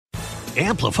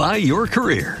Amplify your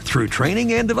career through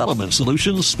training and development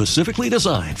solutions specifically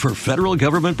designed for federal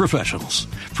government professionals.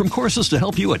 From courses to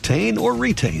help you attain or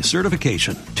retain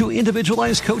certification, to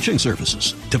individualized coaching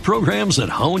services, to programs that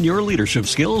hone your leadership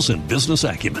skills and business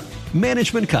acumen,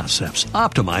 Management Concepts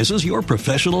optimizes your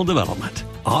professional development.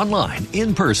 Online,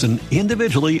 in person,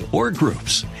 individually, or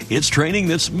groups, it's training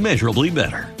that's measurably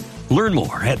better. Learn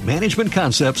more at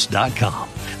managementconcepts.com.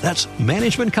 That's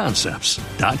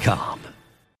managementconcepts.com.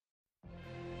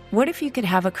 What if you could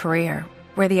have a career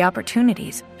where the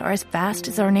opportunities are as vast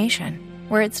as our nation,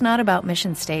 where it's not about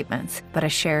mission statements, but a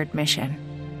shared mission?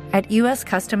 At U.S.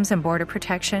 Customs and Border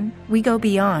Protection, we go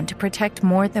beyond to protect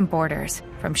more than borders.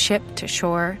 From ship to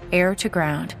shore, air to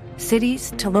ground,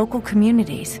 cities to local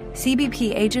communities,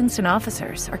 CBP agents and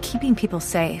officers are keeping people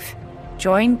safe.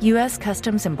 Join U.S.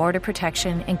 Customs and Border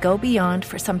Protection and go beyond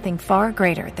for something far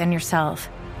greater than yourself.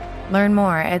 Learn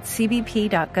more at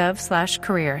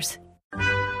cbp.gov/careers.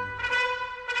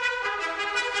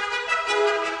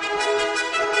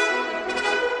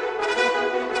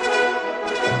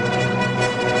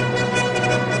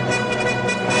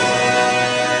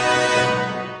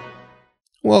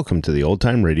 Welcome to the Old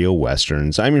Time Radio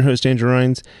Westerns. I'm your host, Andrew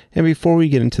Rhynes, and before we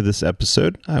get into this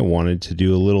episode, I wanted to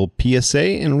do a little PSA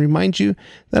and remind you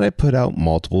that I put out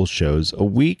multiple shows a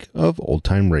week of Old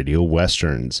Time Radio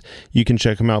Westerns. You can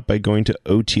check them out by going to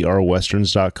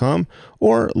otrwesterns.com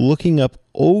or looking up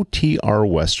OTR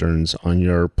Westerns on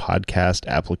your podcast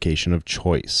application of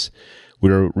choice.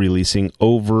 We're releasing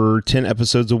over 10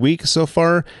 episodes a week so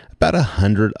far, about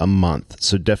 100 a month.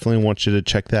 So definitely want you to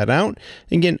check that out.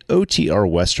 Again,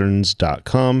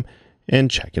 otrwesterns.com and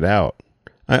check it out.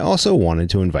 I also wanted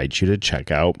to invite you to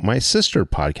check out my sister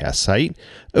podcast site,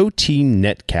 OT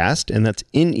Netcast, and that's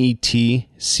Netcast.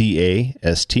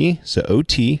 So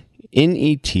OT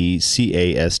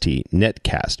Netcast,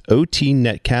 Netcast,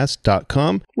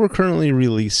 otnetcast.com. We're currently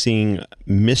releasing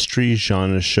mystery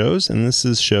genre shows, and this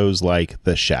is shows like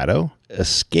The Shadow,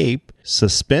 Escape,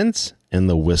 Suspense, and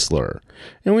The Whistler.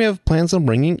 And we have plans on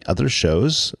bringing other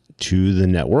shows to the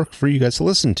network for you guys to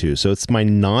listen to. So it's my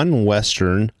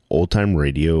non-Western old-time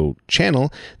radio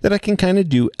channel that I can kind of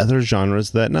do other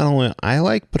genres that not only I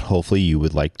like, but hopefully you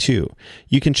would like too.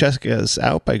 You can check us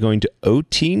out by going to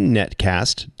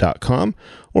otnetcast.com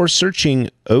or searching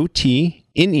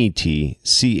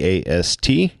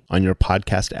OTNETCAST on your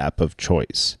podcast app of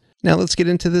choice. Now let's get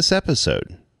into this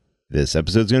episode. This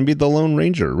episode is going to be The Lone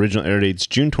Ranger. Original air date's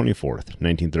June 24th,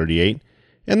 1938,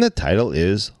 and the title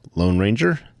is Lone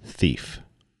Ranger Thief.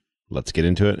 Let's get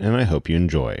into it, and I hope you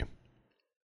enjoy.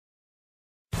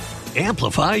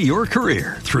 Amplify your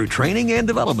career through training and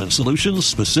development solutions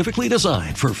specifically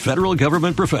designed for federal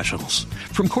government professionals.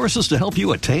 From courses to help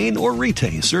you attain or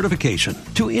retain certification,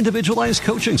 to individualized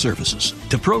coaching services,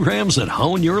 to programs that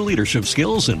hone your leadership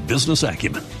skills and business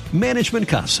acumen, Management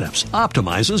Concepts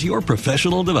optimizes your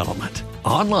professional development.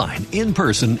 Online, in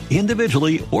person,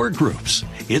 individually, or groups,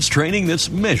 it's training that's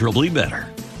measurably better.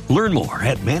 Learn more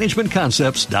at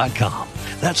managementconcepts.com.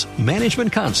 That's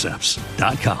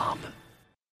managementconcepts.com.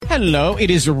 Hello,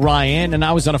 it is Ryan, and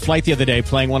I was on a flight the other day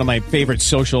playing one of my favorite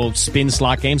social spin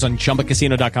slot games on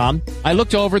ChumbaCasino.com. I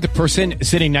looked over at the person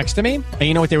sitting next to me, and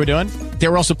you know what they were doing? They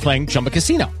were also playing Chumba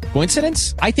Casino.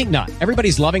 Coincidence? I think not.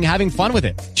 Everybody's loving having fun with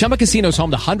it. Chumba Casino is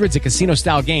home to hundreds of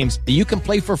casino-style games that you can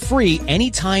play for free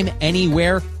anytime,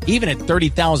 anywhere, even at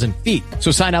 30,000 feet.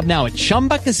 So sign up now at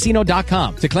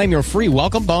ChumbaCasino.com to claim your free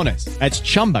welcome bonus. That's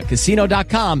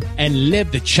ChumbaCasino.com and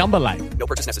live the Chumba life. No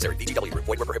purchase necessary. VGW. Void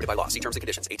where prohibited by law. See terms and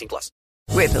conditions. 18+.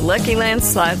 With the Lucky Land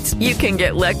Slots, you can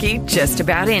get lucky just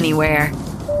about anywhere.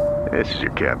 This is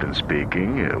your captain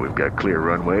speaking. We've got clear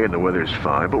runway and the weather's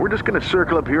fine, but we're just going to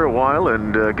circle up here a while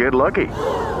and get lucky.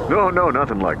 No,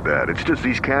 nothing like that. It's just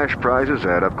these cash prizes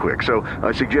add up quick. So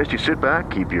I suggest you sit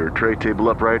back, keep your tray table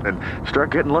upright, and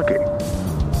start getting lucky.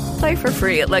 Play for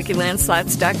free at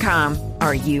LuckyLandSlots.com.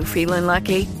 Are you feeling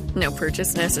lucky? No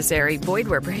purchase necessary. Void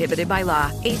where prohibited by law.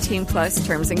 18+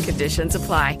 terms and conditions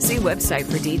apply. See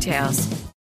website for details.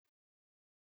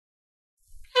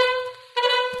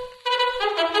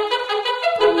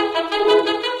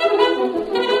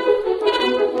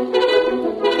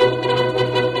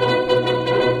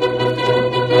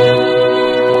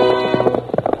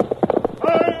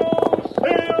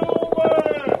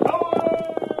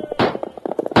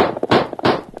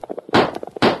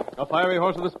 A fiery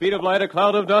horse with the speed of light, a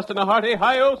cloud of dust, and a hearty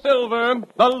hi-yo silver,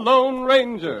 the Lone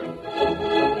Ranger.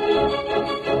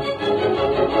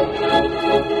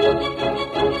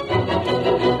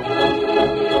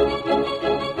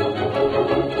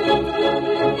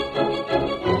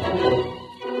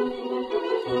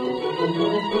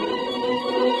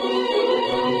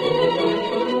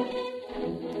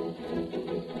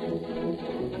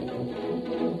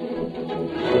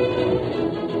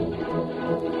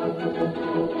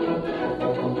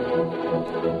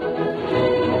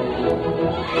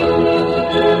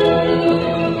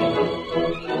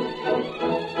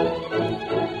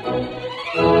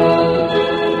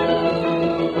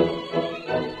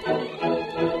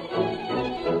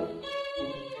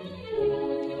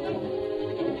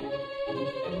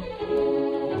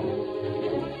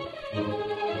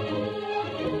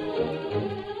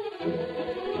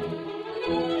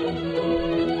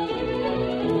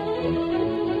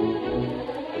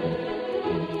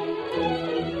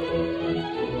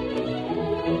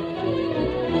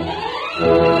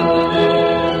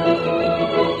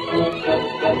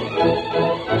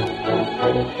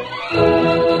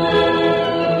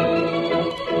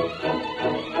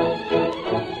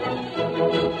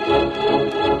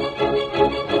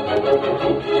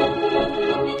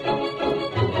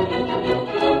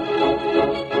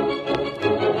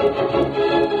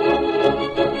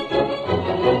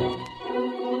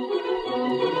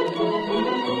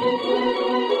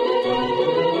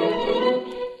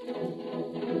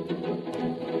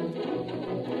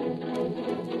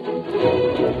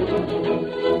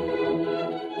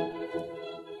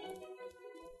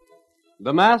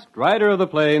 The Masked Rider of the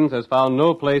Plains has found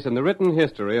no place in the written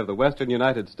history of the western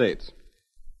United States.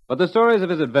 But the stories of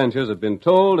his adventures have been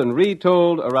told and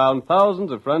retold around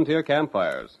thousands of frontier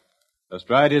campfires.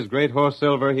 Astride his great horse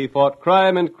Silver, he fought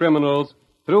crime and criminals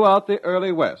throughout the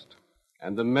early West,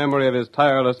 and the memory of his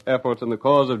tireless efforts in the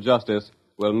cause of justice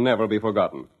will never be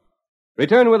forgotten.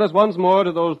 Return with us once more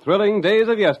to those thrilling days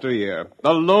of yesteryear.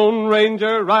 The Lone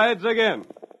Ranger rides again.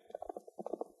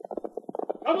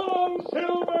 Come on,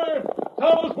 Silver!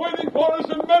 Town's waiting for us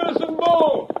in Medicine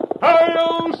Bow!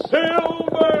 Hi-yo,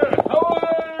 Silver! Away!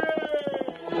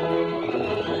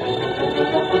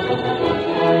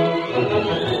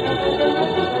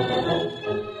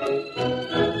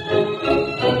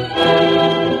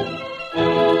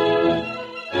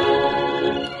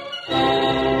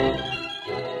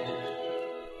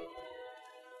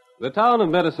 The town of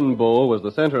Medicine Bow was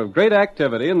the center of great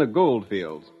activity in the gold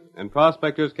fields, and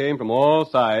prospectors came from all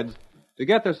sides to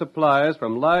get their supplies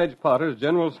from Lige Potter's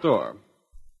general store.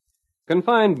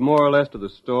 Confined more or less to the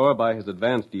store by his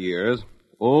advanced years,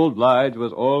 old Lige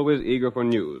was always eager for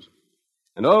news,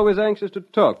 and always anxious to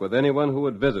talk with anyone who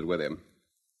would visit with him.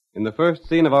 In the first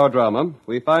scene of our drama,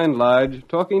 we find Lige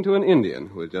talking to an Indian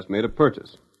who has just made a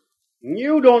purchase.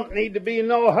 You don't need to be in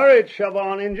no hurry to shove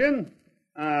on, Injun.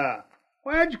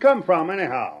 Where'd you come from,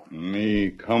 anyhow?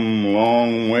 Me come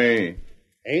long way.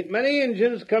 Ain't many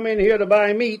Injuns come in here to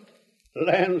buy meat.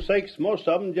 Land sakes, most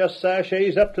of 'em just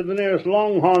sashays up to the nearest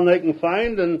longhorn they can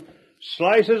find and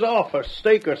slices off a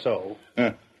steak or so.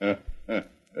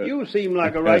 You seem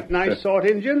like a right nice sort,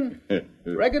 Injun.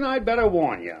 Reckon I'd better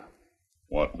warn you.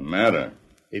 What matter?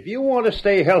 If you want to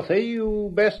stay healthy, you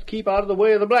best keep out of the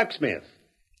way of the blacksmith.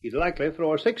 He'd likely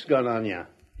throw a 6-gun on you.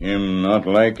 Him not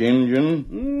like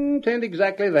Injun? 'Tain't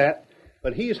exactly that,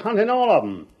 but he's hunting all of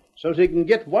 'em, so's he can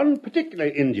get one particular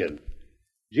Injun.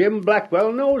 Jim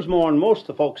Blackwell knows more'n most of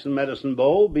the folks in Medicine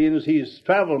Bow, being as he's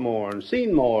traveled more and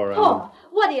seen more. Pa,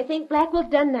 what do you think Blackwell's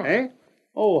done now? Eh?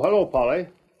 Oh, hello, Polly.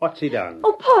 What's he done?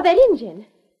 Oh, Pa, that Injun.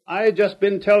 I just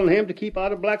been telling him to keep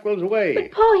out of Blackwell's way.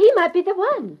 But, Pa, he might be the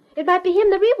one. It might be him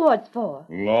the reward's for.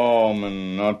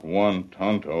 Lawman not one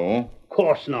Tonto.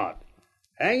 Course not.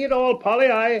 Hang it all, Polly,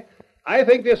 I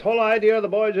think this whole idea of the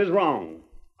boys is wrong.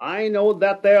 I knowed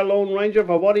that there Lone Ranger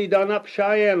for what he done up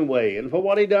Cheyenne way and for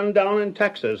what he done down in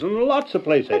Texas and lots of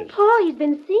places. But, Pa, he's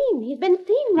been seen. He's been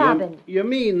seen, Robin. You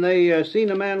mean they seen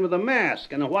a man with a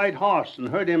mask and a white horse and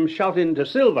heard him shouting to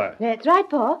Silver? That's right,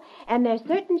 Pa. And they're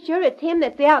certain sure it's him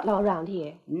that's the outlaw around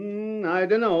here. I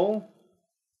dunno.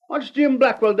 What's Jim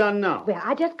Blackwell done now? Well,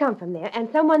 I just come from there, and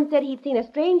someone said he'd seen a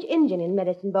strange Injun in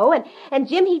Medicine Bow, and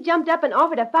Jim, he jumped up and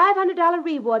offered a $500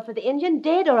 reward for the Injun,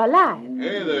 dead or alive.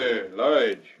 Hey there,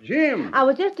 Lige. Jim. I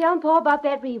was just telling Pa about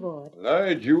that reward.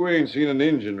 Lige, you ain't seen an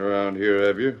Injun around here,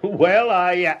 have you? Well,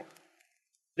 there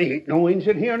ain't no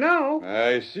Injun here now.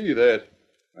 I see that.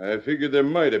 I figured there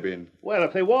might have been. Well,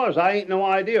 if there was, I ain't no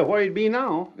idea where he'd be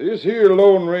now. This here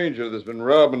Lone Ranger that's been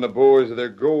robbing the boys of their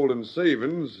gold and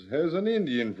savings has an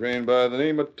Indian friend by the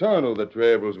name of Tonto that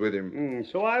travels with him.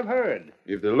 So I've heard.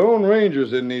 If the Lone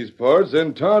Ranger's in these parts,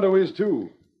 then Tonto is too.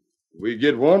 If we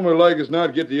get one, we're like as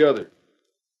not get the other.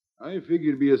 I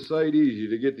figured it'd be a sight easier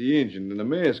to get the Injun than the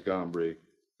masked hombre,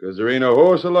 because there ain't a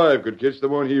horse alive could catch the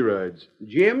one he rides.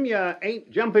 Jim, you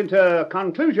ain't jumping to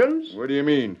conclusions. What do you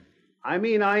mean? I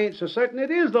mean, I ain't so certain it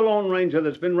is the Lone Ranger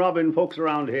that's been robbing folks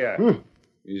around here.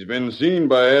 He's been seen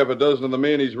by half a dozen of the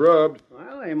men he's robbed.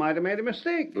 Well, they might have made a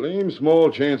mistake. Blame small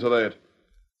chance of that.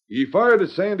 He fired at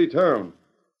Sandy Town,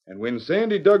 and when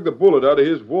Sandy dug the bullet out of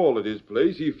his wall at his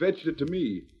place, he fetched it to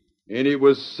me. And it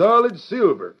was solid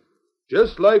silver,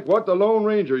 just like what the Lone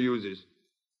Ranger uses.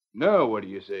 Now, what do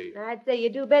you say? I'd say you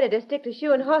do better to stick to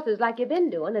shoeing horses like you've been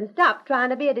doing and stop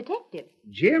trying to be a detective.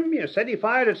 Jim, you said he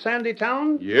fired at Sandy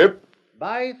Town? Yep.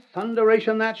 By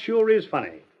thunderation, that sure is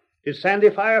funny. Did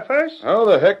Sandy fire first? How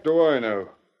the heck do I know?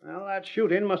 Well, that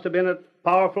shooting must have been at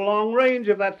powerful long range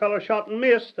if that fellow shot and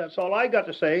missed. That's all I got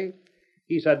to say.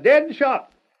 He's a dead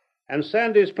shot. And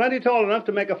Sandy's plenty tall enough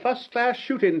to make a first-class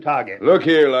shooting target. Look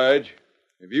here, Lige.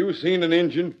 Have you seen an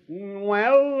Injun?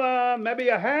 Well, maybe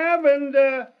you have,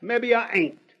 and maybe you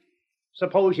ain't.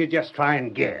 Suppose you just try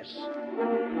and guess.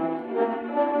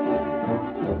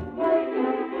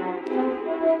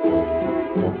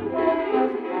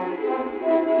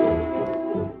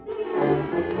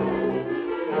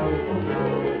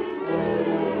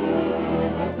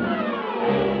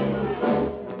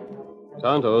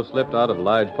 Tonto slipped out of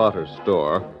Lige Potter's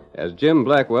store as Jim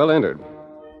Blackwell entered.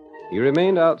 He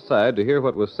remained outside to hear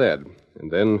what was said,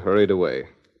 and then hurried away.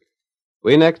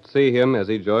 We next see him as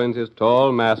he joins his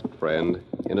tall, masked friend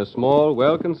in a small,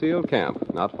 well-concealed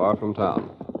camp not far from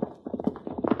town.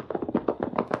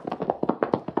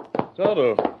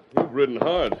 Tonto, you've ridden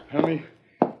hard.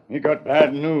 Me got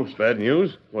bad news. Bad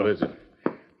news? What is it?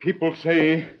 People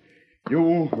say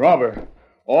you robber.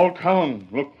 All town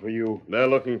look for you. They're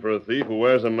looking for a thief who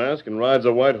wears a mask and rides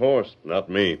a white horse. Not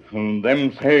me.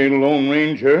 Them say Lone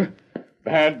Ranger,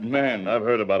 bad man. I've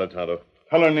heard about it, Tonto.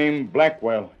 Feller named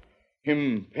Blackwell.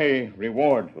 Him pay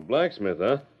reward. The blacksmith,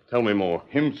 huh? Tell me more.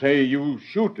 Him say you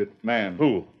shoot it, man.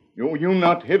 Who? You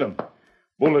not hit him.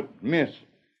 Bullet miss.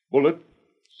 Bullet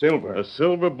silver. A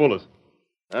silver bullet.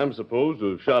 I'm supposed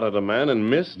to have shot at a man and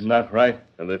missed? That's right.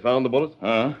 And they found the bullet?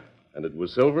 Huh? And it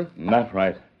was silver? That's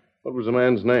right. What was the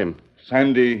man's name?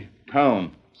 Sandy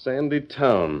Town. Sandy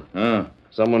Town. Huh?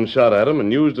 Someone shot at him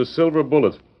and used a silver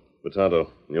bullet. But,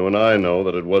 Tonto, you and I know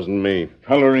that it wasn't me.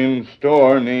 Feller in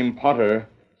store named Potter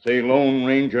say Lone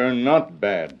Ranger not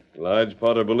bad. Lige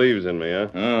Potter believes in me,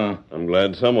 huh? I'm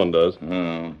glad someone does.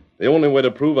 The only way to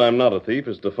prove I'm not a thief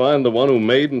is to find the one who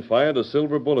made and fired a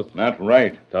silver bullet. That's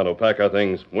right. Tonto, pack our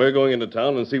things. We're going into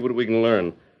town and see what we can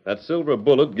learn. That silver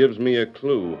bullet gives me a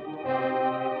clue.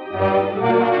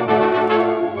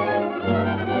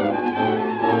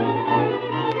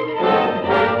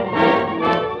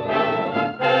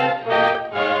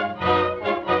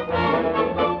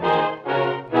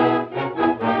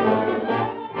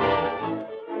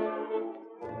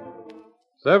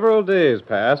 Several days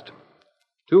passed.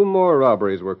 2 more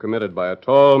robberies were committed by a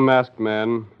tall, masked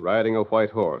man riding a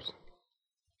white horse.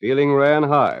 Feeling ran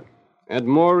high, and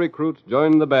more recruits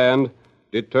joined the band,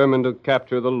 determined to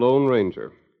capture the Lone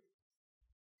Ranger.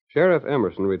 Sheriff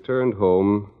Emerson returned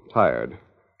home tired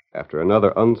after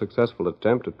another unsuccessful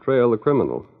attempt to trail the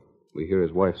criminal. We hear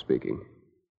his wife speaking.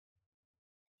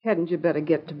 Hadn't you better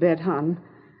get to bed, hon?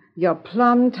 You're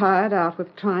plumb tired out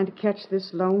with trying to catch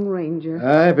this Lone Ranger.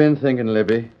 I've been thinking,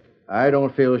 Libby. I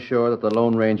don't feel sure that the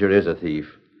Lone Ranger is a thief.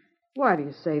 Why do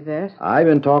you say that? I've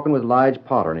been talking with Lige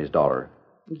Potter and his daughter.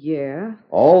 Yeah?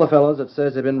 All the fellas that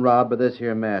says they've been robbed by this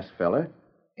here masked feller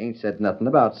ain't said nothing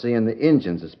about seeing the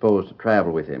Injuns that's supposed to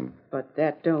travel with him. But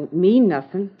that don't mean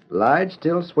nothing. Lige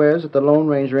still swears that the Lone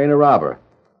Ranger ain't a robber.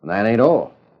 And that ain't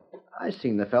all. I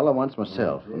seen the fella once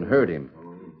myself and heard him.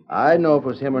 I'd know if it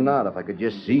was him or not if I could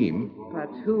just see him. But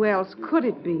who else could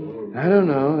it be? I don't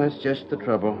know. That's just the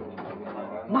trouble.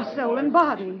 My soul and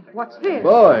body. What's this?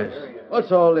 Boys,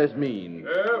 what's all this mean?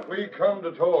 Sheriff, we come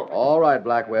to talk. All right,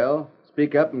 Blackwell.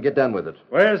 Speak up and get done with it.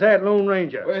 Where's that Lone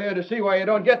Ranger? We're here to see why you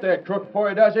don't get that crook before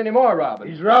he does any more robbing.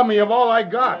 He's robbed me of all I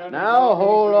got. Now,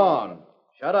 hold on.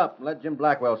 Shut up and let Jim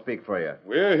Blackwell speak for you.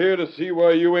 We're here to see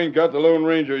why you ain't got the Lone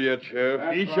Ranger yet,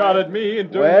 Sheriff. He shot at me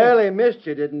and turned Well, he missed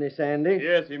you, didn't he, Sandy?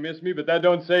 Yes, he missed me, but that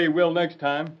don't say he will next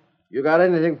time. You got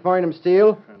anything for him,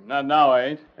 Steele? Not now, I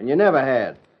ain't. And you never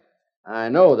had. I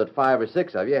know that 5 or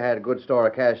 6 of you had a good store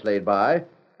of cash laid by,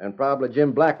 and probably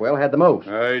Jim Blackwell had the most.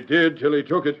 I did till he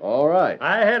took it. All right.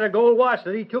 I had a gold watch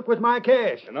that he took with my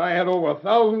cash. And I had over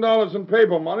 $1,000 in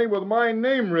paper money with my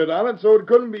name writ on it so it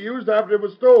couldn't be used after it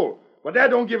was stole. But that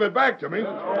don't give it back to me.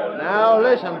 Now,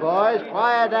 listen, boys.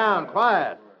 Quiet down,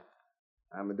 quiet.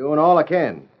 I'm doing all I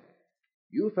can.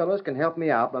 You fellas can help me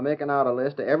out by making out a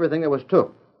list of everything that was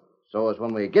took, so as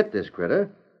when we get this critter,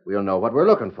 we'll know what we're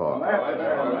looking for.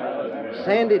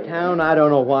 Sandy Town, I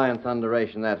don't know why in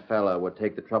thunderation that fella would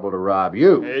take the trouble to rob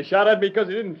you. He shot at me because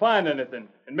he didn't find anything.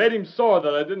 It made him sore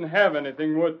that I didn't have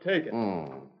anything worth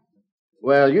taking.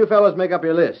 Well, you fellas make up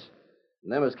your list.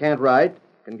 And them as can't write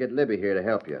can get Libby here to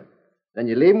help you. Then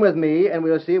you leave 'em with me, and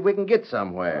we'll see if we can get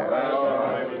somewhere.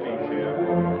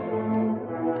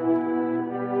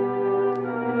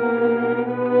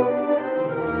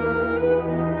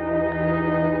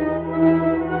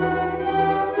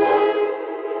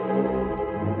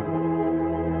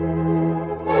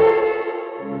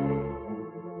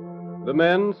 The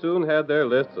men soon had their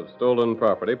lists of stolen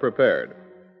property prepared,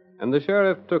 and the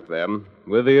sheriff took them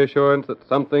with the assurance that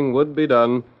something would be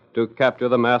done to capture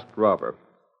the masked robber.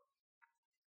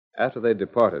 After they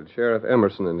departed, Sheriff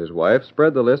Emerson and his wife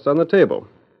spread the lists on the table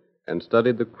and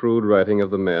studied the crude writing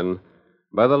of the men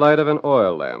by the light of an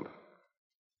oil lamp.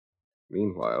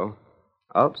 Meanwhile,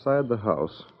 outside the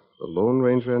house, the Lone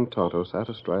Ranger and Tonto sat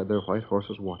astride their white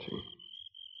horses watching.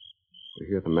 We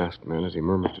hear the masked man as he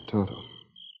murmurs to Tonto.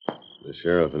 The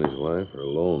sheriff and his wife are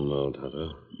alone now,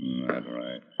 Tonto. That's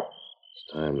right.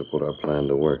 It's time to put our plan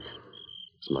to work.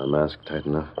 Is my mask tight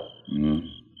enough?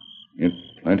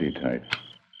 It's plenty tight.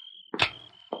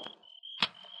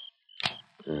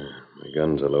 My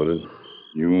guns are loaded.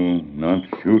 You not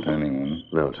shoot anyone?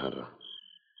 No, Tonto.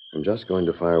 I'm just going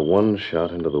to fire one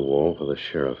shot into the wall for the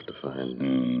sheriff to find.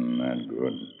 Not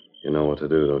good. You know what to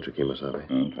do, don't you, Kemosabe?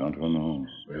 Tonto, no.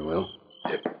 Very well.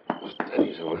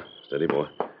 Steady, Silver. Steady, boy.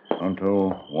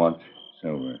 Tonto, watch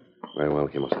Silver. Very well,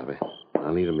 Kimosabe.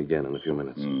 I'll need him again in a few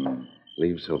minutes.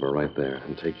 Leave Silver right there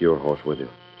and take your horse with you.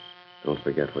 Don't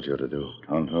forget what you're to do.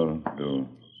 Tonto, do.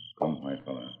 Come, white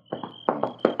fella.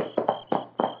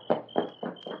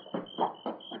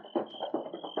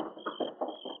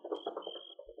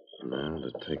 Now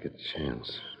to take a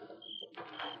chance.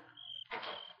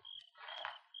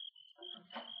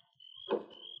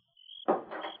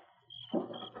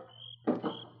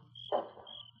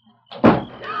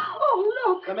 Oh,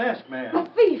 look! The masked man. A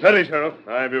thief! Steady, Sheriff.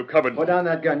 I have you covered. Put down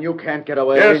that gun. You can't get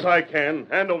away. Yes, I can.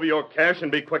 Hand over your cash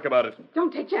and be quick about it.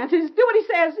 Don't take chances. Do what he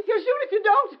says. He'll shoot if you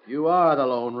don't. You are the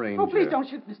Lone Ranger. Oh, please don't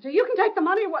shoot, mister. You can take the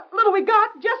money, what little we got.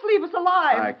 Just leave us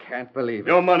alive. I can't believe it.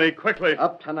 Your money, quickly.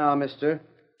 Up to now, mister,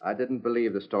 I didn't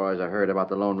believe the stories I heard about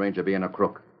the Lone Ranger being a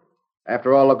crook.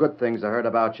 After all the good things I heard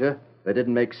about you, they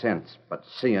didn't make sense. But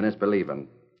seeing is believing.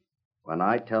 When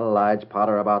I tell Lige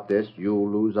Potter about this, you'll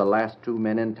lose the last 2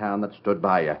 men in town that stood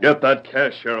by you. Get that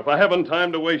cash, Sheriff. I haven't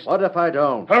time to waste. What if I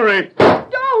don't? Hurry!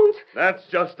 Don't! That's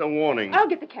just a warning. I'll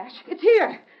get the cash. It's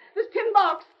here. This tin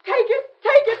box. Take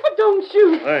it, but don't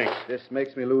shoot. Thanks. This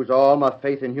makes me lose all my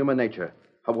faith in human nature.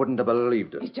 I wouldn't have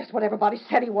believed it. He's just what everybody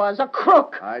said he was, a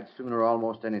crook. I'd sooner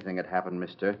almost anything had happened,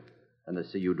 mister, than to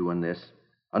see you doing this.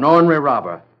 An ornery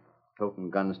robber.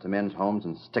 Toting guns to men's homes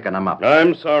and sticking them up.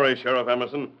 I'm sorry, Sheriff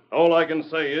Emerson. All I can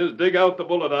say is dig out the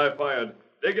bullet I fired.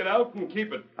 Dig it out and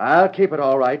keep it. I'll keep it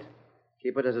all right.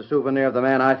 Keep it as a souvenir of the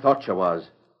man I thought you was.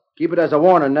 Keep it as a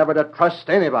warning never to trust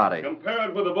anybody. Compare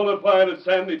it with the bullet fired at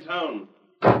Sandy Town.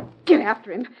 Get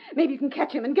after him. Maybe you can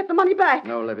catch him and get the money back.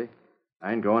 No, Libby.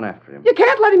 I ain't going after him. You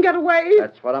can't let him get away.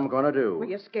 That's what I'm going to do. Well,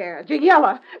 you're scared. You're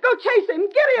yellow. Go chase him.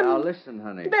 Get him. Now, listen,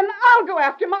 honey. Then I'll go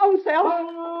after him my own self.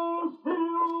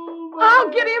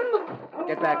 I'll get him.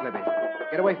 Get back, Libby.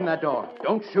 Get away from that door.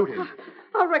 Don't shoot him.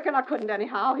 I reckon I couldn't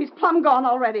anyhow. He's plumb gone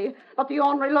already. But the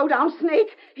ornery low-down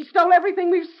snake, he stole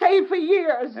everything we've saved for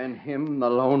years. And him, the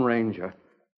Lone Ranger.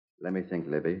 Let me think,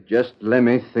 Libby. Just let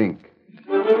me think.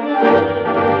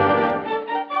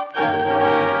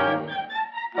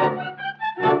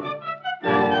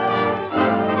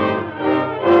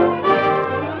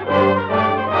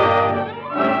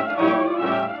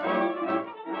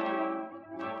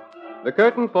 The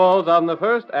curtain falls on the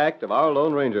first act of our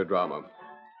Lone Ranger drama.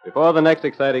 Before the next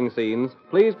exciting scenes,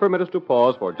 please permit us to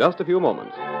pause for just a few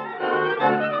moments.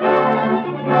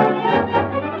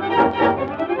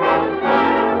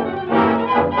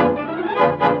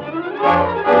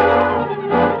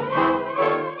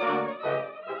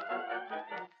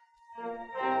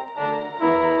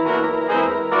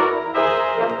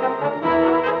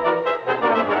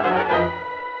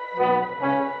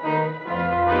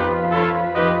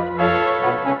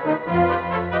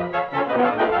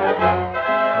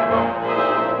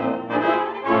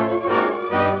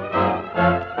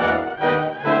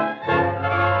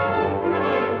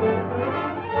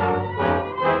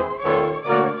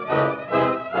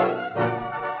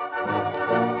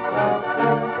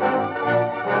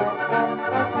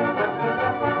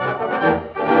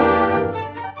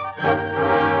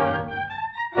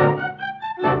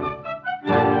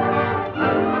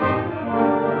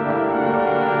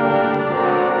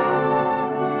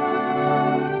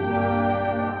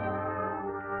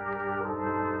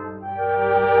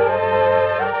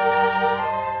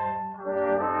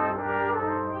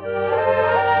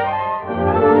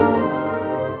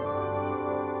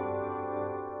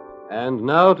 And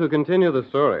now to continue the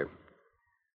story.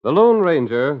 The Lone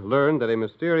Ranger learned that a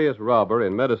mysterious robber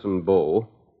in Medicine Bow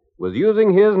was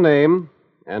using his name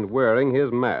and wearing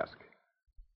his mask.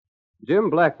 Jim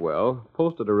Blackwell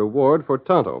posted a reward for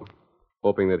Tonto,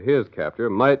 hoping that his capture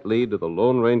might lead to the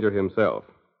Lone Ranger himself.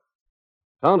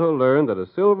 Tonto learned that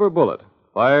a silver bullet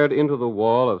fired into the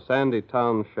wall of Sandy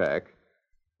Town's shack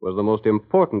was the most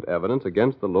important evidence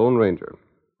against the Lone Ranger,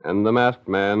 and the masked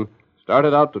man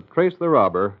started out to trace the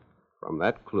robber from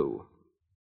that clue.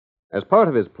 As part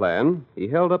of his plan, he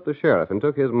held up the sheriff and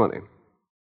took his money.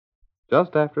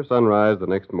 Just after sunrise the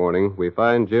next morning, we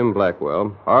find Jim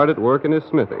Blackwell hard at work in his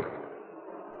smithy.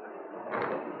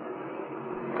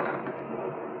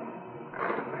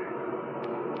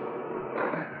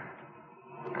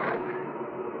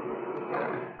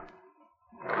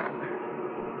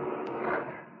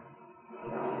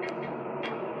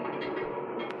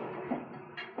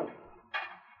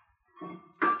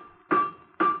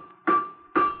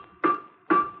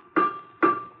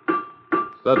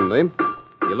 Suddenly,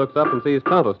 he looks up and sees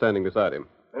Tonto standing beside him.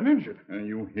 An Injun. And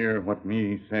you hear what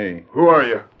me say. Who are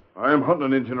you? I am hunting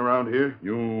an Injun around here.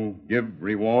 You give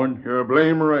reward? You're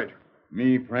blame right.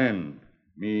 Me friend.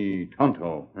 Me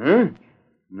Tonto. Huh?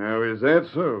 Now, is that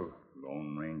so?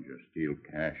 Lone Ranger steal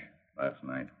cash last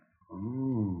night.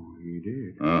 Oh, he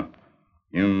did.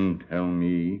 Him tell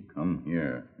me come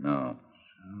here now.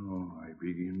 So I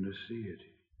begin to see it.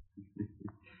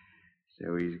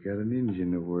 So he's got an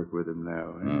Indian to work with him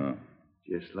now, eh?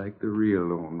 Just like the real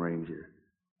Lone Ranger.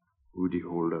 Who'd he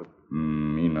hold up?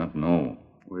 Me not know.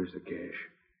 Where's the cash?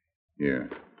 Here.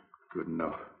 Good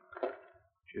enough.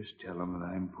 Just tell him that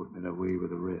I'm putting it away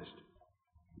with the rest.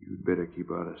 You'd better keep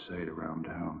out of sight around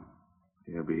town.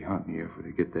 They'll be hunting you for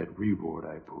to get that reward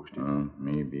I posted.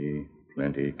 Me be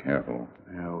plenty careful.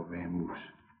 Now, Vamoose.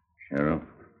 Sheriff,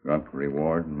 got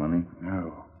reward money?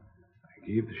 No. I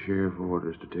gave the sheriff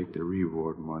orders to take the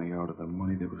reward money out of the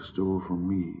money that was stole from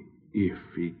me, if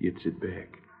he gets it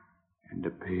back, and to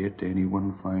pay it to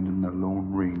anyone finding the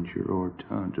Lone Ranger or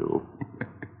Tonto.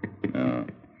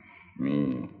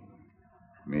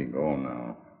 Me go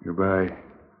now. Goodbye.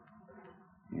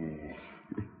 Yeah.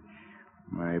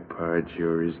 My pard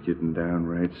sure is getting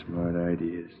downright smart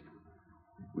ideas.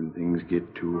 When things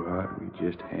get too hot, we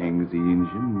just hangs the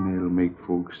engine, and it'll make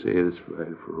folks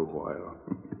satisfied for a while.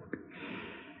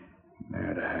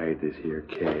 Now to hide this here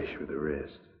cash with the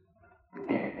rest.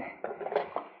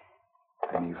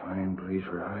 Any fine place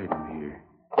for hiding here.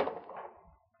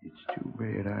 It's too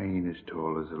bad I ain't as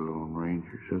tall as the Lone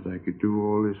Ranger, so I could do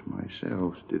all this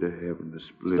myself instead of having to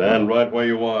split Stand up. right where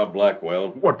you are, Blackwell.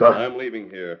 What the? I'm leaving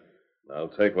here. I'll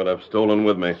take what I've stolen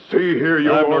with me. See here,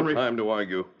 you I've no ornery... time to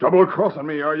argue. Double-crossing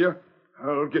me, are you?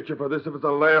 I'll get you for this if it's the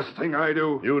last thing I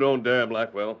do. You don't dare,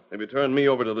 Blackwell. If you turn me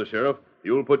over to the sheriff,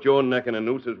 you'll put your neck in a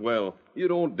noose as well. You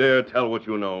don't dare tell what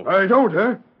you know. I don't,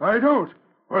 eh? I don't.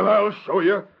 Well, I'll show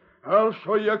you. I'll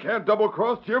show you can't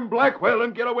double-cross Jim Blackwell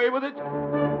and get away with it.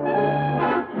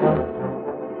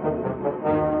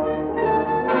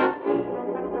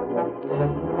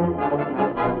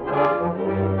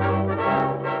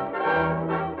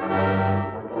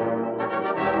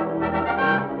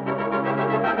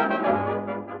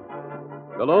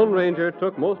 The Lone Ranger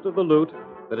took most of the loot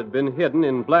that had been hidden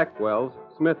in Blackwell's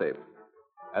smithy.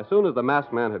 As soon as the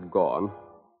masked man had gone,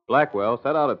 Blackwell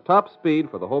set out at top speed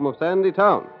for the home of Sandy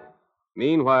Town.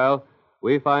 Meanwhile,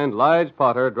 we find Lige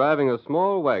Potter driving a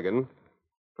small wagon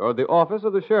toward the office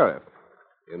of the sheriff.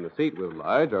 In the seat with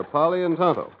Lige are Polly and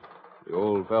Tonto. The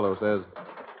old fellow says,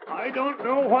 I don't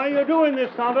know why you're doing this,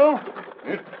 Tonto.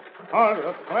 It's part of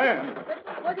the plan.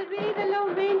 Was it really the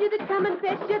Lone Ranger that come and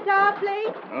fetched you to our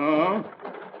place?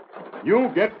 You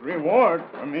get reward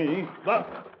for me. But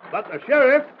the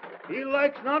sheriff, he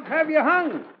likes not have you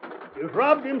hung. He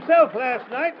robbed himself last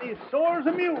night, and he's sore as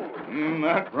a mule.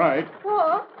 That's right.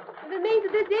 Oh, if it means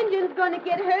that this Indian's going to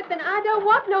get hurt, then I don't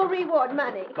want no reward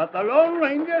money. But the Lone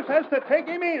Ranger says to take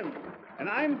him in, and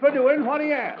I'm for doing what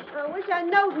he asks. I wish I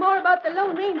knowed more about the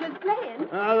Lone Ranger's plan.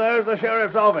 Now, there's the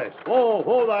sheriff's office. Whoa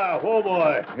there, whoa,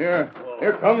 boy.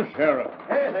 Here comes Sheriff.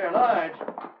 Hey there, Lige.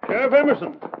 Sheriff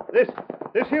Emerson, this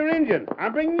here Indian,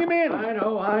 I'm bringing him in. I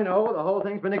know. The whole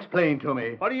thing's been explained to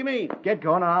me. What do you mean? Get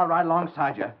going, and I'll ride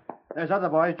alongside you. There's other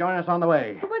boys joining us on the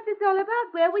way. What's this all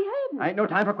about? Where are we heading? I ain't no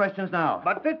time for questions now.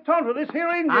 But this Tonto, this here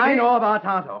Indian... I know about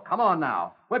Tonto. Come on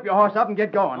now. Whip your horse up and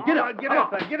get going. Get up. Get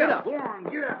up. Go on,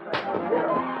 get up.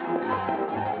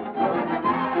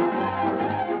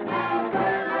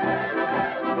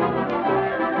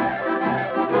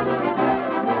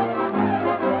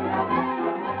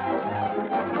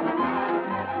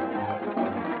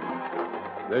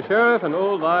 The sheriff and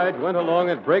old Lige went along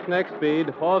at breakneck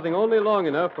speed, pausing only long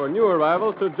enough for new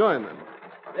arrivals to join them.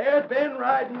 There's Ben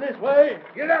riding this way.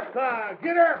 Get up there,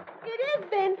 get up. It is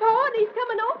Ben, Pa, and he's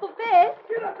coming awful fast.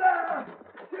 Get up there.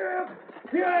 Sheriff,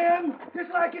 here I am,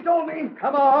 just like you told me.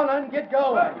 Come on and get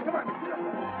going. Come on, get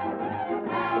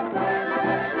up.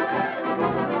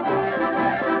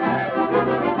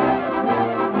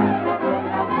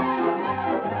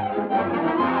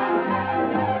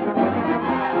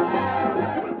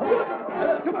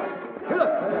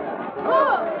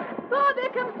 Oh, there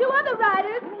comes two other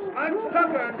riders. I'm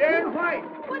Tucker and Dan White.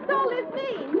 What's all this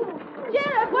mean?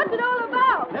 Sheriff, what's it all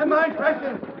about? Never mind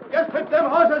questions. Just pick them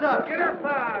horses up. Get up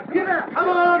there, get up. Come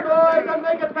on, boys, and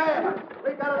make it fast.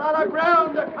 We've got a lot of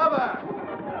ground to cover.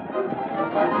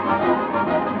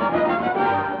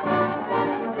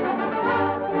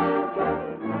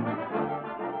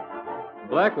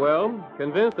 Blackwell,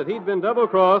 convinced that he'd been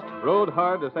double-crossed, rode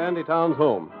hard to Sandy Town's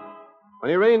home. When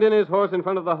he reined in his horse in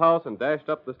front of the house and dashed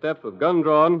up the steps with gun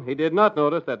drawn, he did not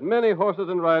notice that many horses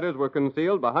and riders were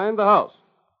concealed behind the house.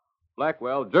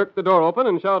 Blackwell jerked the door open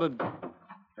and shouted,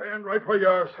 Stand right where you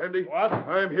are, Sandy. What?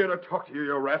 I'm here to talk to you,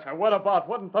 you rat. And what about?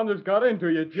 What in thunder's got into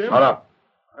you, Jim? Shut up.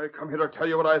 I come here to tell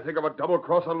you what I think of a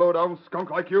double-cross, a low-down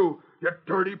skunk like you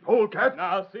dirty polecat.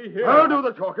 Now, see here. I'll do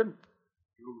the talking.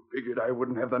 You figured I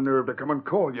wouldn't have the nerve to come and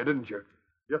call you, didn't you?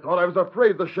 You thought I was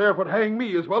afraid the sheriff would hang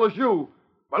me as well as you.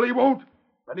 Well, he won't.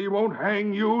 And he won't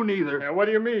hang you neither. Now, what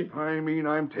do you mean? I mean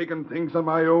I'm taking things in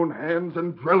my own hands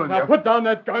and drilling you. Now, put down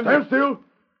that gun. Stand still.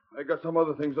 I got some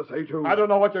other things to say, too. I don't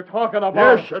know what you're talking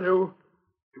about. Yes, you do.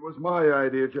 It was my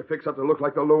idea that you fix up to look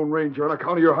like the Lone Ranger on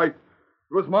account of your height.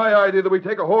 It was my idea that we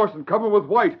take a horse and cover him with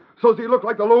white so as he looked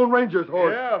like the Lone Ranger's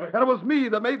horse. Yeah, but... And it was me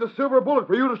that made the silver bullet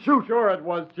for you to shoot. Sure it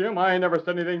was, Jim. I ain't never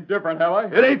said anything different, have I?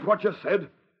 It ain't what you said.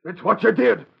 It's what you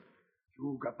did.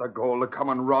 You got the gall to come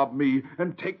and rob me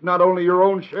and take not only your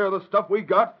own share of the stuff we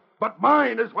got, but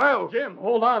mine as well. Jim,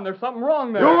 hold on. There's something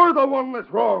wrong there. You're the one that's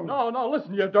wrong. No,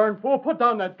 listen, you darn fool. Put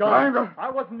down that gun. I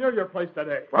wasn't near your place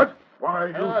today. What? Why,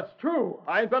 you... That's true.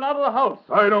 I ain't been out of the house.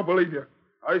 I don't believe you.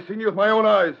 I seen you with my own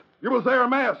eyes. You was there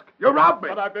masked. You robbed me.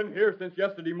 But I've been here since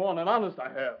yesterday morning. Honest, I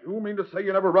have. You mean to say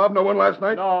you never robbed no one last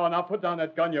night? No, now put down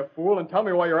that gun, you fool, and tell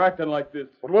me why you're acting like this.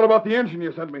 But what about the engine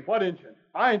you sent me? What engine?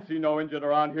 I ain't seen no engine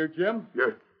around here, Jim.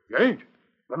 You ain't?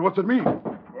 Then what's it mean?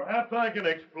 Perhaps I can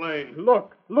explain.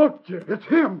 Look, Jim. It's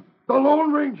him, the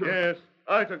Lone Ranger. Yes,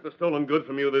 I took the stolen goods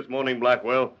from you this morning,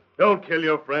 Blackwell. Don't kill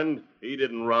your friend. He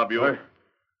didn't rob you.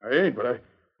 I ain't, but I...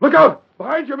 Look out!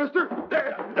 Behind you, mister!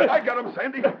 There! I got him,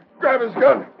 Sandy. Grab his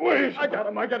gun. Wait. I got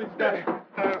his gun.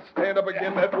 Stand up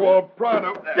again that wall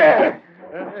pronto.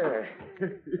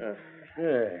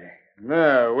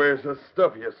 Now, where's the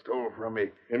stuff you stole from me?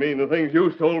 You mean the things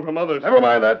you stole from others? Never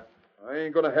mind that. I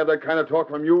ain't gonna have that kind of talk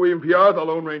from you, even if you are the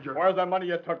Lone Ranger. Where's that money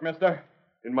you took, mister?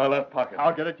 In my left pocket.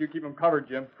 I'll get it. You keep him covered,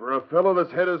 Jim. For a fellow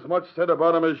that's had as much said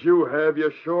about him as you have,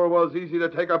 you sure was easy to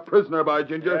take a prisoner by,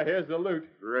 Ginger. Yeah, here's the loot.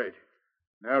 Great.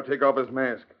 Now take off his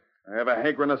mask. I have a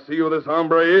hankering to see who this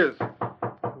hombre is.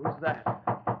 Who's that?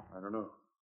 I don't know.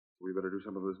 We better do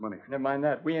something with this money. Never mind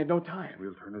that. We ain't no time.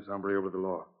 We'll turn this hombre over to the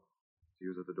law. See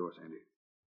who's at the door, Sandy.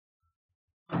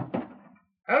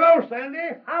 Hello,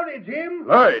 Sandy. Howdy, Jim.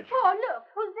 Lige! Oh, look.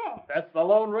 Who's that? That's the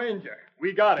Lone Ranger.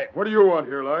 We got it. What do you want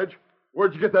here, Lige?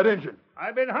 Where'd you get that engine?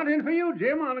 I've been hunting for you,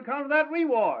 Jim, on account of that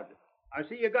reward. I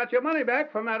see you got your money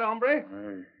back from that hombre.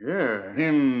 Yeah.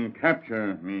 Him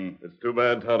capture me. It's too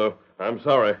bad, Tonto. I'm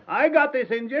sorry. I got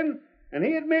this engine, and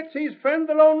he admits he's friend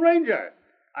the Lone Ranger.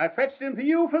 I fetched him to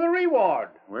you for the reward.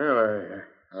 Well,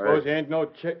 Suppose you ain't no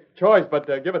choice but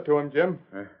to give it to him, Jim.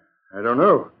 I don't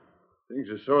know. Things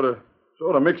are sort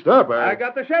of mixed up. I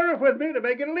got the sheriff with me to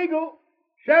make it legal.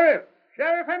 Sheriff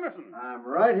Emerson. I'm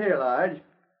right here, Lige.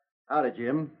 Howdy,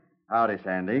 Jim. Howdy,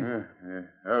 Sandy.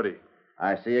 Howdy.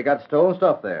 I see you got stolen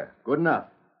stuff there. Good enough.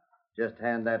 Just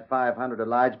hand that $500 to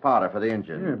Lige Potter for the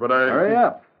engine. Yeah, but I... Hurry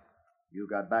up. You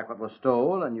got back what was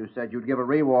stole, and you said you'd give a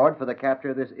reward for the capture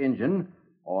of this engine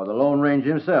or the Lone Ranger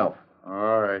himself.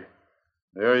 All right.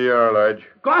 There you are, Lige.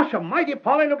 Gosh almighty,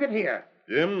 Polly, look at here.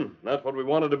 Jim, that's what we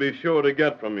wanted to be sure to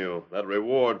get from you. That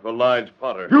reward for Lige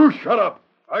Potter. You shut up.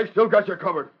 I still got you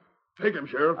covered. Take him,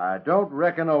 Sheriff. I don't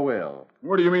reckon I will.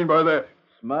 What do you mean by that?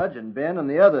 Smudge and Ben and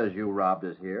the others you robbed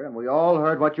us here, and we all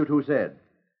heard what you two said.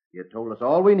 You told us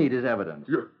all we need is evidence.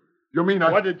 You mean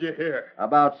I... What did you hear?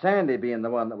 About Sandy being the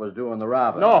one that was doing the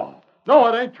robbing. No,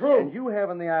 it ain't true. And you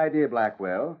having the idea,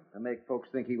 Blackwell, to make folks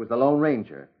think he was the Lone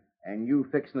Ranger, and you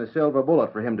fixing a silver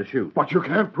bullet for him to shoot. But you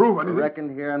can't prove anything. I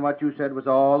reckon hearing what you said was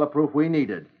all the proof we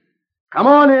needed. Come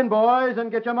on in, boys,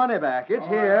 and get your money back. It's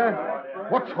here.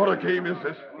 What sort of game is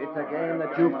this? It's a game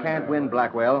that you can't win,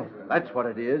 Blackwell. That's what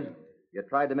it is. You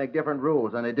tried to make different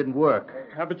rules, and it didn't work.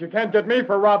 Yeah, but you can't get me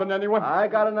for robbing anyone. I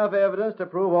got enough evidence to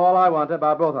prove all I want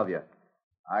about both of you.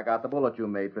 I got the bullet you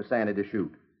made for Sandy to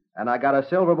shoot. And I got a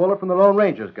silver bullet from the Lone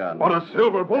Ranger's gun. What, a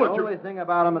silver bullet? The only thing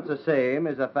about them that's the same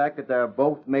is the fact that they're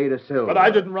both made of silver. But I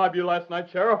didn't rob you last night,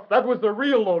 Sheriff. That was the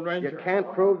real Lone Ranger. You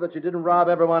can't prove that you didn't rob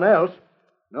everyone else.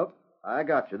 Nope, I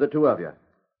got you, the two of you.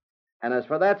 And as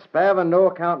for that spavin'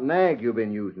 no-account nag you've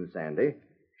been using, Sandy,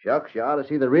 shucks, you ought to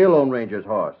see the real Lone Ranger's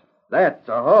horse. That's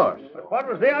a horse. But what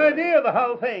was the idea of the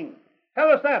whole thing? Tell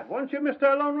us that, won't you,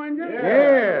 Mr. Lone Ranger?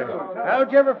 Yeah.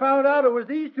 How'd you ever find out it was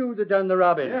these two that done the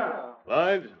robbing?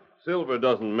 Lige, silver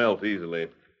doesn't melt easily.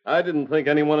 I didn't think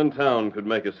anyone in town could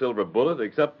make a silver bullet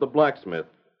except the blacksmith,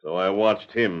 so I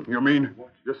watched him. You mean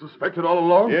you suspected all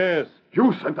along? Yes.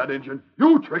 You sent that engine.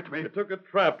 You tricked me. It took a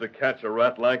trap to catch a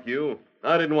rat like you.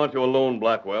 I didn't want you alone,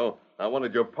 Blackwell. I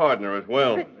wanted your partner as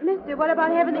well. But, mister, what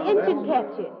about having the engine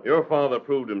captured? Your father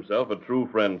proved himself a true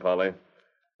friend, Polly.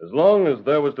 As long as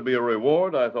there was to be a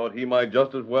reward, I thought he might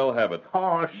just as well have it.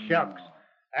 Oh, shucks.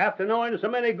 After knowing so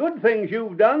many good things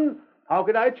you've done, how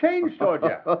could I change toward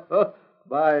you?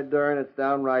 By darn, it's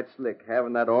downright slick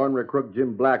having that ornery crook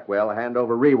Jim Blackwell hand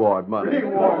over reward money.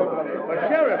 But,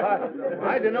 Sheriff,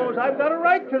 I don't know as I've got a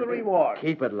right to the reward.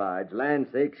 Keep it, Lige. Land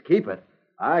sakes, keep it.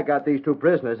 I got these two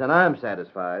prisoners, and I'm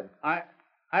satisfied. I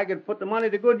could put the money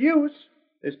to good use.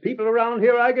 There's people around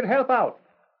here I could help out,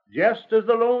 just as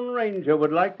the Lone Ranger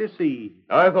would like to see.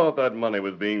 I thought that money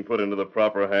was being put into the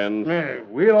proper hands.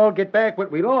 We'll all get back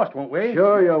what we lost, won't we?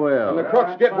 Sure you will. And the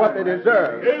crooks get what they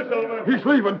deserve. Here, Silver. He's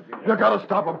leaving. You gotta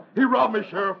stop him. He robbed me,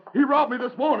 Sheriff. He robbed me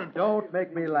this morning. Don't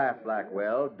make me laugh,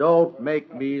 Blackwell. Don't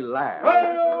make me laugh.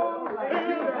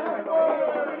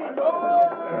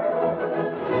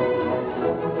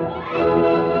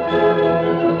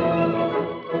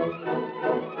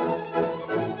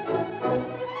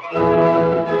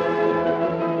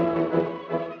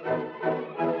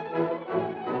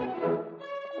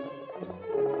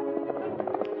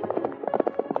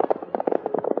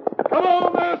 Come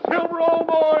on there, Silver, old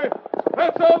boy.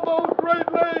 That's out those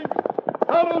great legs.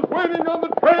 Fellows waiting on the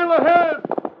trail ahead.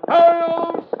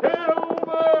 Hi-yo, Silver!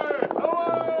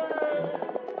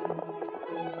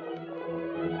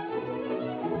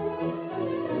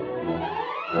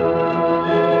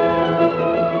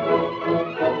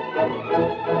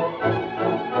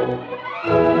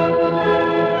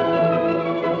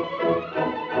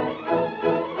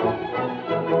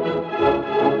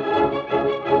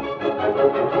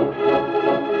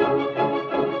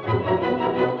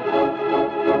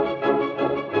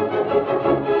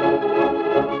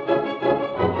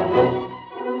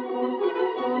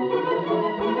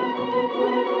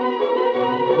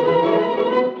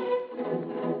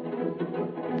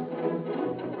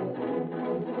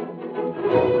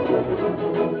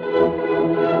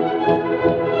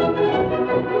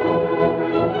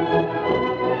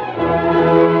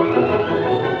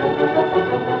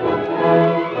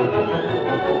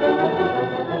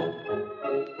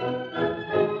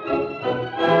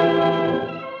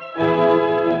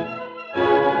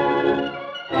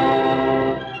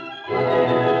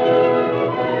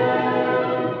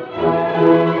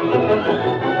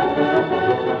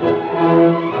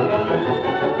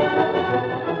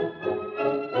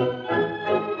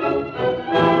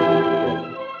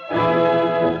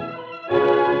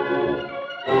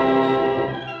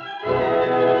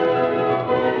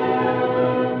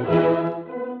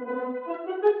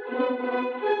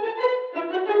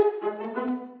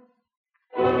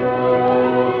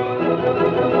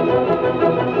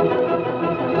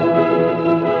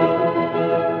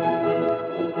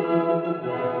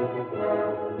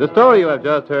 The story you have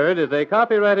just heard is a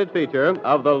copyrighted feature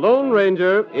of the Lone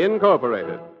Ranger,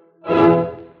 Incorporated.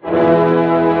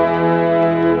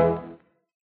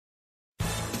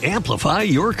 Amplify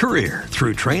your career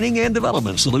through training and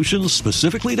development solutions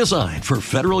specifically designed for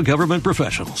federal government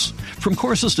professionals. From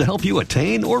courses to help you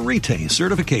attain or retain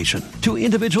certification, to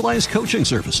individualized coaching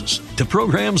services, to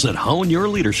programs that hone your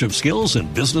leadership skills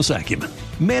and business acumen,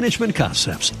 Management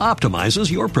Concepts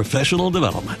optimizes your professional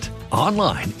development.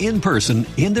 Online, in person,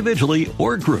 individually,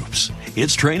 or groups,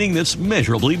 it's training that's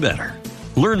measurably better.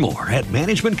 Learn more at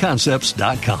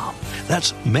managementconcepts.com.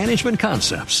 That's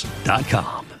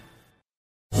managementconcepts.com.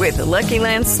 With the Lucky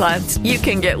Land Slots, you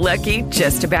can get lucky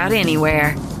just about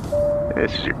anywhere.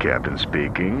 This is your captain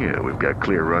speaking. We've got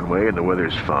clear runway and the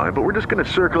weather's fine, but we're just going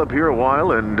to circle up here a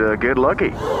while and get lucky.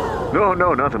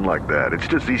 No, nothing like that. It's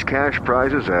just these cash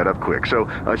prizes add up quick. So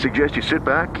I suggest you sit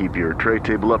back, keep your tray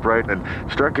table upright, and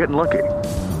start getting lucky.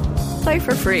 Play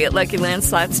for free at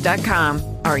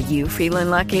LuckyLandSlots.com. Are you feeling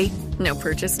lucky? No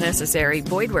purchase necessary.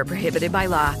 Void where prohibited by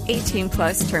law.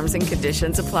 18+ terms and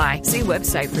conditions apply. See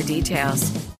website for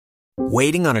details.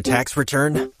 Waiting on a tax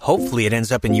return? Hopefully it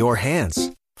ends up in your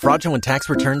hands. Fraudulent tax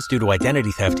returns due to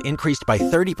identity theft increased by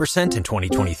 30% in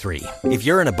 2023. If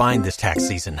you're in a bind this tax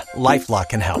season, LifeLock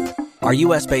can help. Our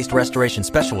U.S.-based restoration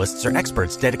specialists are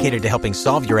experts dedicated to helping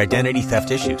solve your identity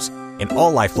theft issues. And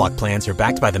all LifeLock plans are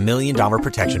backed by the $1 Million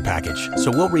Protection Package. So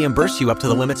we'll reimburse you up to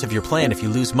the limits of your plan if you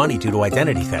lose money due to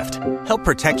identity theft. Help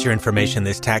protect your information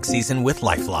this tax season with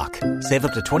LifeLock. Save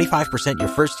up to 25% your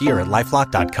first year at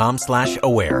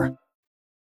LifeLock.com/aware.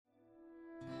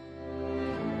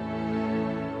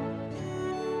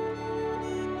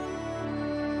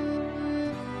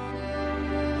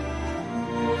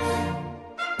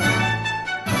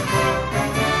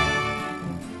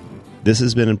 This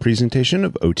has been a presentation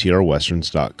of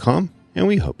OTRWesterns.com, and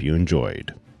we hope you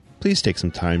enjoyed. Please take some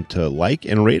time to like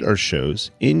and rate our shows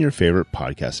in your favorite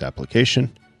podcast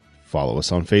application. Follow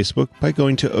us on Facebook by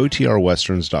going to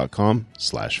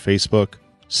OTRWesterns.com/Facebook.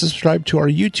 Subscribe to our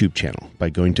YouTube channel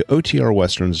by going to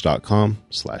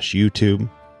OTRWesterns.com/YouTube.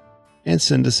 And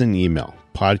send us an email,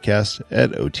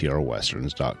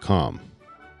 podcast@OTRWesterns.com.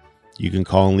 You can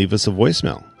call and leave us a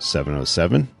voicemail,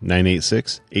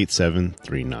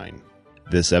 707-986-8739.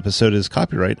 This episode is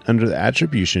copyright under the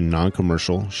Attribution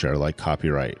Non-Commercial Share Alike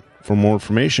copyright. For more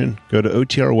information, go to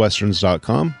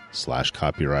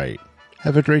otrwesterns.com/copyright.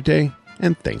 Have a great day,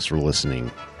 and thanks for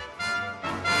listening.